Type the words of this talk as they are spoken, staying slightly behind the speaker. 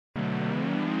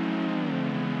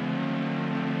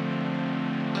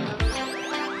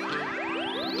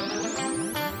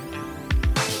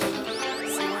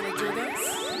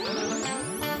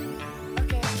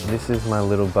This is my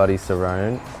little buddy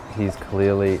Cerrone. He's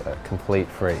clearly a complete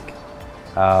freak.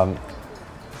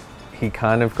 He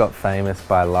kind of got famous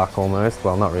by luck almost.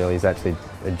 Well, not really, he's actually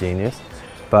a genius.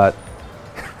 But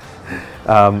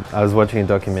I was watching a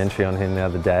documentary on him the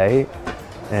other day,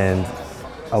 and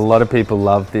a lot of people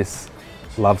love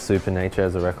Supernature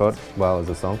as a record, well, as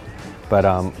a song, but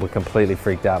we're completely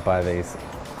freaked out by these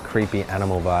creepy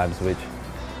animal vibes which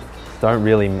don't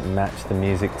really match the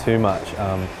music too much.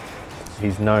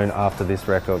 He's known after this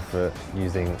record for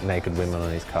using naked women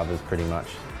on his covers pretty much,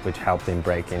 which helped him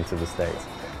break into the States.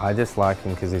 I just like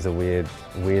him because he's a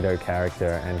weirdo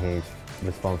character, and he's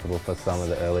responsible for some of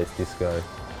the earliest disco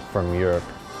from Europe.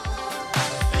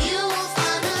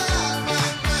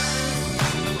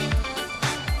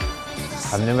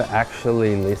 I've never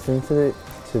actually listened to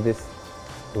this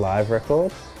live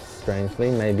record, strangely.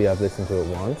 Maybe I've listened to it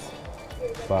once,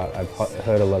 but I've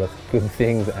heard a lot of good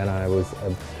things, and I was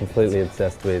completely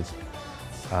obsessed with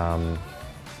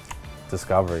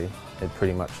Discovery. It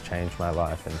pretty much changed my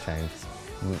life and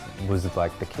was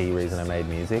like the key reason I made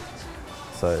music.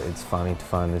 So it's funny to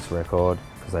find this record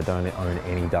because I don't own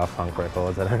any Daft Punk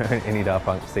records. I don't own any Daft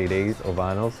Punk CDs or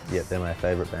vinyls, yet they're my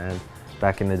favourite band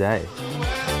back in the day.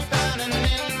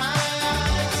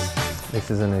 This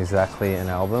isn't exactly an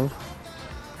album.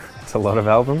 It's a lot of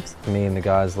albums. Me and the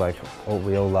guys,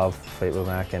 we all love Fleetwood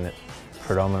Mac, and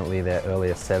predominantly their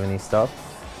earlier 70s stuff.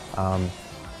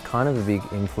 Kind of a big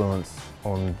influence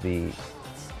on the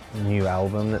new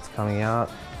album that's coming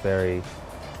out. Very,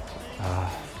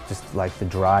 just like the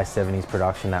dry 70s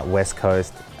production, that West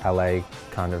Coast LA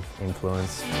kind of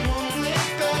influence.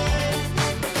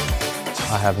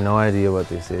 I have no idea what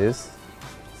this is,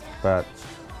 but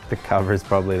the cover is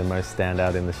probably the most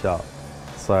standout in the shop.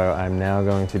 So I'm now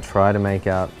going to try to make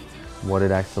out what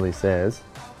it actually says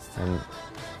and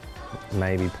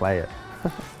maybe play it.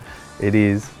 It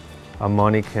is a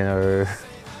Monaco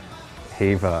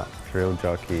Heaver Thrill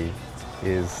Jockey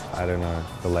is, I don't know,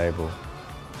 the label.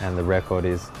 And the record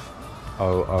is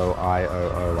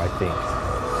OOIOO, I think.